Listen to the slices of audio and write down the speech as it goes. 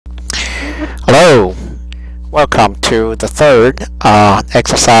Hello, welcome to the third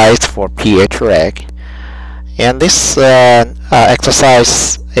exercise for PHREG. And this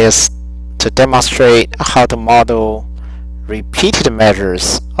exercise is to demonstrate how to model repeated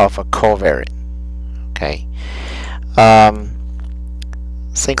measures of a covariate. Okay.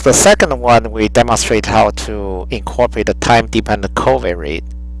 Since the second one, we demonstrate how to incorporate a time-dependent covariate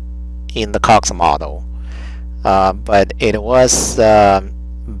in the Cox model, but it was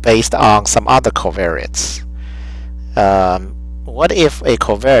based on some other covariates. What if a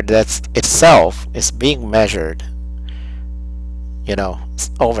covariate that's itself is being measured,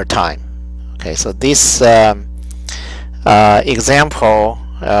 over time? Okay, so this example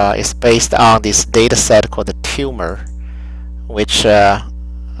is based on this data set called the tumor, which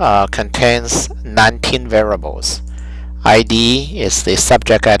contains 19 variables. ID is the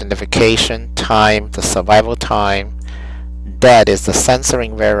subject identification, time, the survival time, dead is the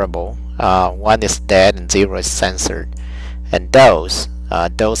censoring variable, 1 is dead and 0 is censored, and dose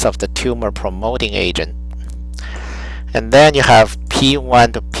of the tumor promoting agent. And then you have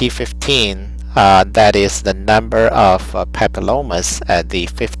P1 to P15, that is the number of papillomas at the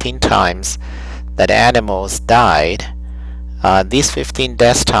 15 times that animals died. These 15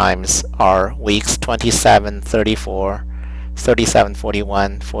 death times are weeks 27, 34, 37,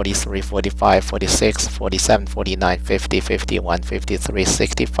 41, 43, 45, 46, 47, 49, 50, 51, 53,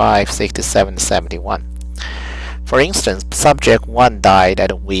 65, 67, 71. For instance, subject 1 died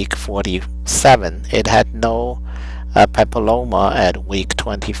at week 47. It had no papilloma at week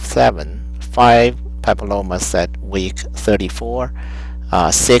 27, 5 papillomas at week 34,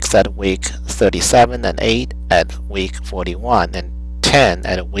 6 at week 37, and 8 at week 41, and 10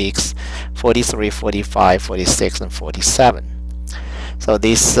 at weeks 43, 45, 46, and 47. So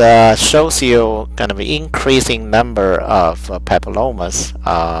this shows you kind of an increasing number of papillomas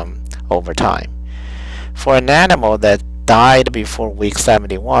over time. For an animal that died before week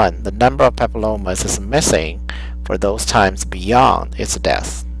 71, the number of papillomas is missing for those times beyond its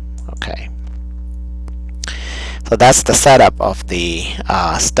death. Okay. So that's the setup of the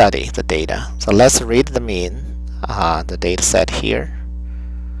study, the data. So let's read the mean, the data set here,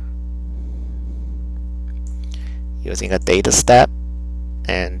 using a data step,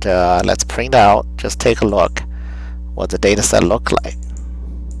 and let's print out. Just take a look what the data set look like.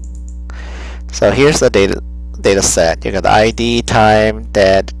 So here's the data set. You got the ID, time,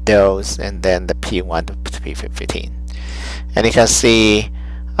 dead, dose, and then the P1 to P15, and you can see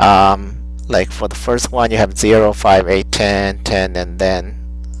like for the first one you have 0, 5, 8, 10, 10, and then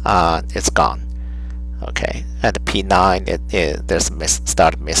it's gone. Okay, and the P9 there's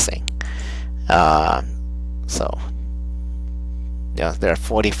start missing. So there are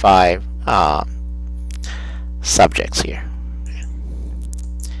 45 subjects here.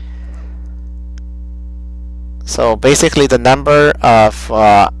 So basically the number of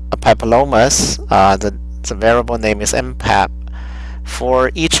papillomas, the variable name is MPAP,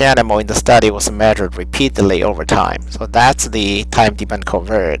 for each animal in the study was measured repeatedly over time. So that's the time-dependent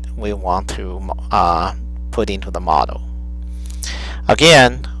covariate we want to put into the model.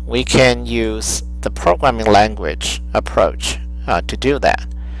 Again, we can use the programming language approach to do that.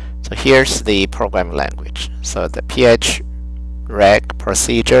 So here's the programming language. So the PHREG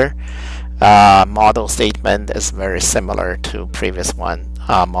procedure model statement is very similar to previous one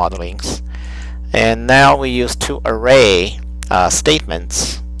modelings. And now we use two array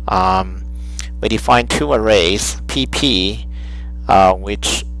statements. We define two arrays, PP,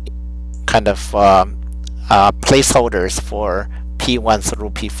 which kind of placeholders for P1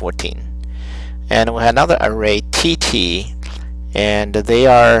 through P14. And we have another array, TT, and they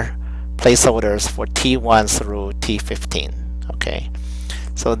are placeholders for T1 through T15. Okay,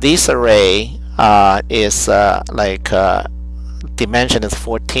 so this array is dimension is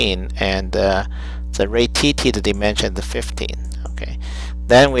 14, and the array TT, the dimension is 15. Okay,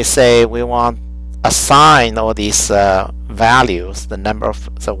 then we say we want assign all these values, the number of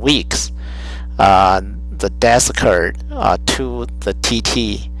the weeks, the death occurred, to the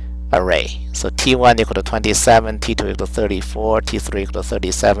TT array. So T1 equal to 27, T2 equal to 34, T3 equal to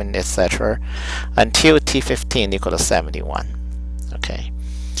 37, etc., until T15 equal to 71. Okay.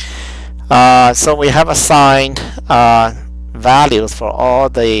 So we have assigned values for all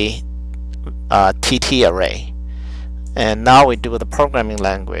the TT array, and now we do the programming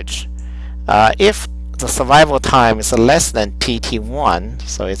language. If the survival time is less than TT1,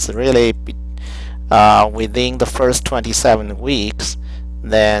 so it's really within the first 27 weeks,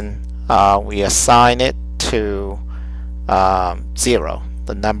 then we assign it to 0.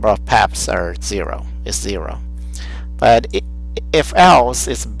 The number of PAPs are 0, is 0. But if else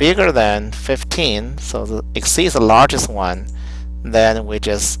is bigger than 15, so exceeds the largest one, then we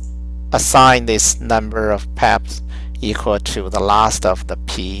just assign this number of PEPs equal to the last of the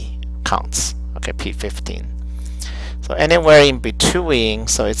P counts, okay, P15. So anywhere in between,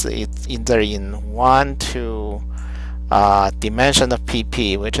 so it's either in 1 to dimension of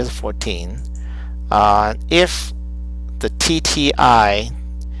PP, which is 14. If the TTI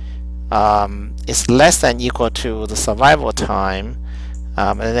is less than equal to the survival time,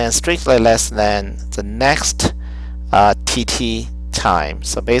 and then strictly less than the next TT time.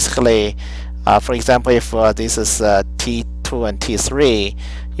 So basically, for example, if this is T2 and T3,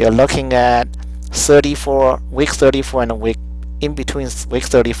 you're looking at week 34 and week in between week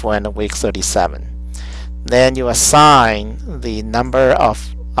 34 and week 37. Then you assign the number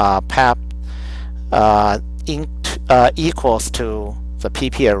of PEP equals to the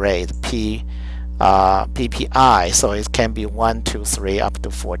PP array, the PPI, so it can be 1, 2, 3 up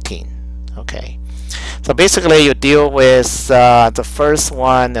to 14. Okay, so basically you deal with the first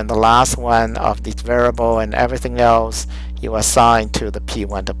one and the last one of this variable, and everything else you assign to the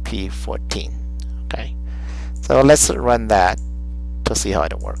P1 to P14. Okay, so let's run that to see how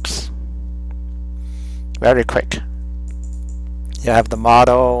it works. Very quick. You have the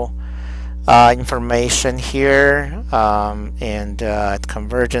model information here, and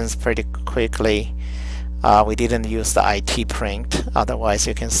convergence pretty quickly. We didn't use the IT print, otherwise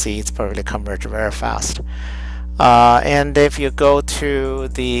you can see it's probably converged very fast. And if you go to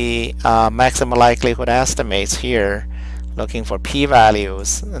the maximum likelihood estimates here, looking for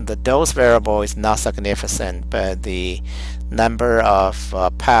p-values, the dose variable is not significant, but the number of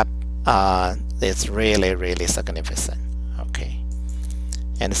PEP is really significant. Okay,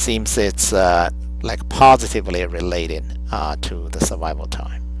 and it seems it's like positively related to the survival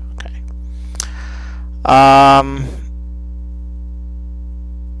time. Okay.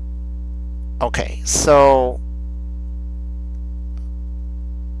 Okay, so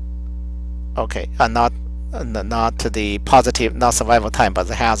not to the positive, not survival time, but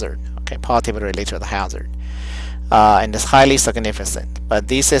the hazard. Okay, positively related to the hazard, and it's highly significant. But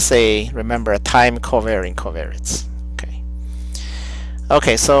this is remember, a time covariance.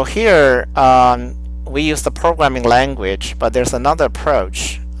 Okay, so here we use the programming language, but there's another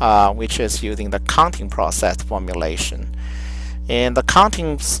approach which is using the counting process formulation. In the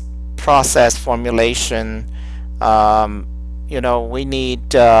counting process formulation, we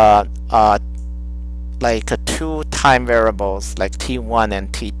need like two time variables like T1 and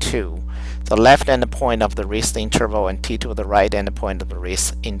T2, the left endpoint of the risk interval and T2 the right endpoint of the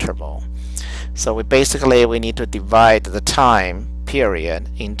risk interval. So we need to divide the time period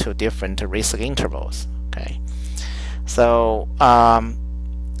into different risk intervals. Okay, so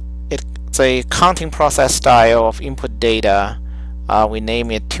it's a counting process style of input data. We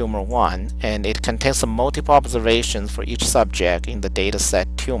name it tumor 1, and it contains multiple observations for each subject in the data set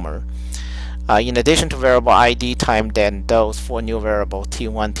tumor. In addition to variable ID, time, date, and dose, 4 new variables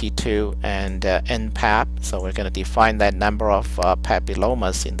T1, T2, and NPAP. So we're going to define that number of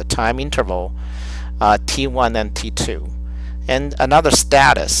papillomas in the time interval T1 and T2. And another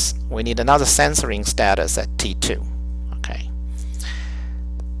status, we need another censoring status at T2. Okay.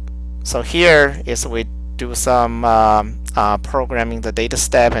 So here is we do some programming the data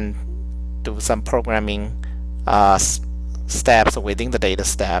step and do some programming steps within the data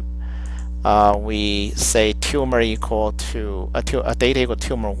step. We say tumor equal to data equal to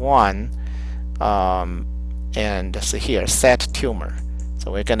tumor 1, and so here set tumor.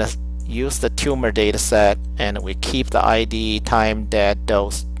 So we're gonna use the tumor data set, and we keep the ID, time, date,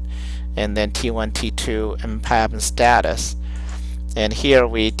 dose, and then T1, T2, MPAP, and status. And here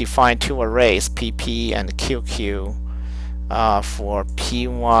we define two arrays, PP and QQ, for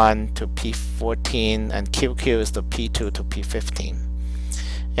P1 to P14, and QQ is the P2 to P15.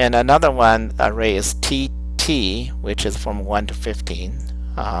 And another one array is TT, which is from 1 to 15,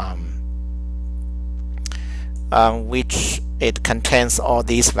 which it contains all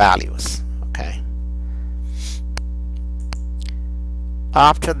these values. Okay.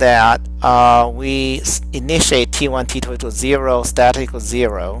 After that, we initiate T1, T2 to 0, status equals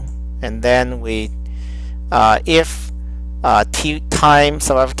 0, and then we, if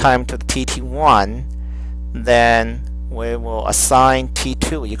survival time to the TT1, then we will assign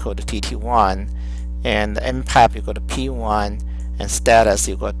T2 equal to TT1, and MPAP equal to P1, and status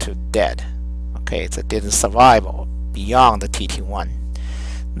equal to dead. Okay, so it didn't survive beyond the TT1.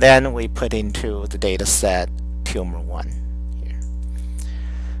 Then we put into the data set tumor 1 here.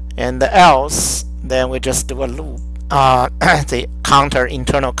 And the else, then we just do a loop. The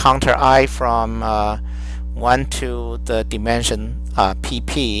internal counter I from 1 to the dimension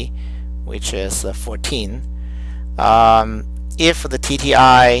pp, which is 14. If the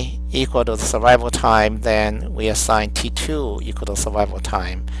TTI equal to the survival time, then we assign T2 equal to survival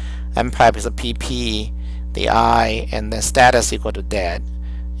time. MPAP is a PP, the I, and then status equal to dead,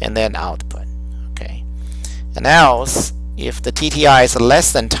 and then output. Okay. And else, if the TTI is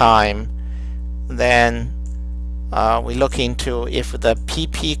less than time, then we look into if the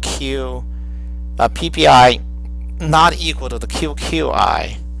PPI not equal to the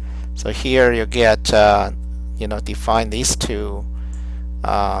QQI. So here you get define these two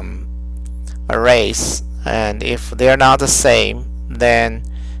arrays, and if they're not the same, then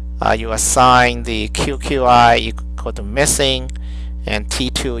you assign the QQI equal to missing and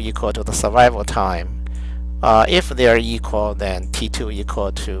T2 equal to the survival time. If they are equal, then T2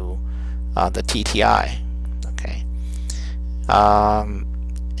 equal to the TTI. Okay,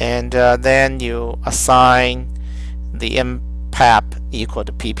 then you assign the MPAP equal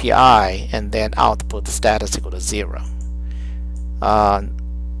to PPI, and then output the status equal to 0.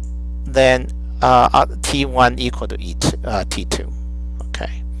 Then T1 equal to T2.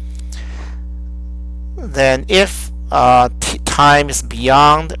 Okay. Then if time is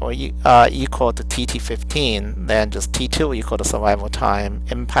beyond or equal to TT15, then just T2 equal to survival time,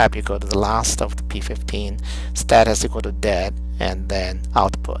 MPAP equal to the last of the P15, status equal to dead, and then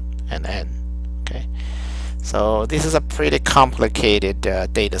output and end. Okay. So this is a pretty complicated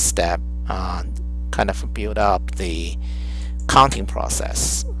data step, kind of build up the counting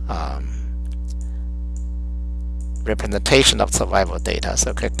process, representation of survival data.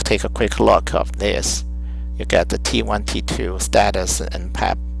 So take a quick look of this. You get the T1, T2 status and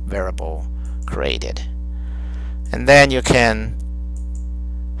PAP variable created. And then you can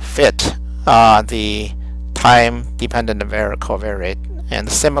fit the time-dependent covariate, and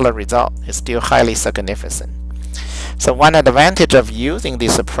the similar result is still highly significant. So one advantage of using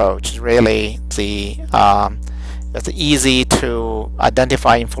this approach is really it's easy to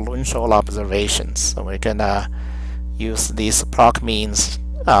identify influential observations. So we're gonna use these proc means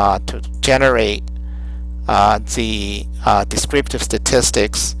to generate the descriptive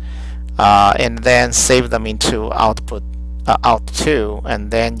statistics, and then save them into output out2,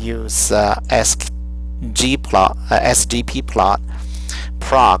 and then use SGP plot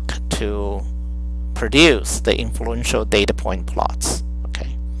proc to produce the influential data point plots.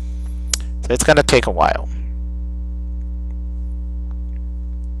 Okay, so it's going to take a while.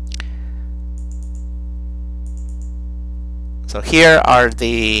 So here are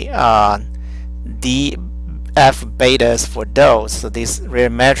the DF betas for dose. So this really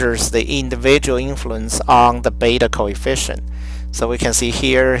measures the individual influence on the beta coefficient. So we can see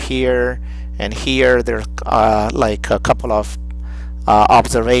here, here, and here there's like a couple of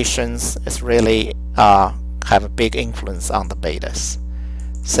observations. It's really have a big influence on the betas.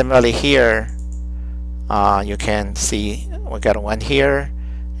 Similarly here, you can see we got one here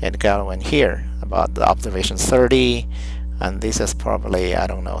and got one here about the observation 30, and this is probably, I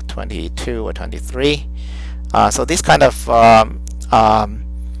don't know, 22 or 23. So this kind of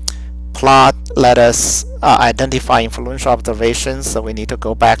plot let us identify influential observations. So we need to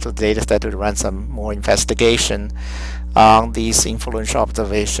go back to the data set to run some more investigation on these influential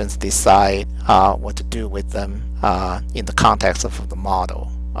observations, decide what to do with them in the context of the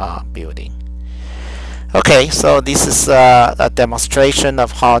model building. Okay, so this is a demonstration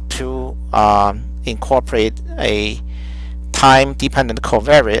of how to incorporate a time-dependent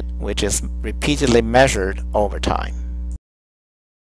covariate which is repeatedly measured over time.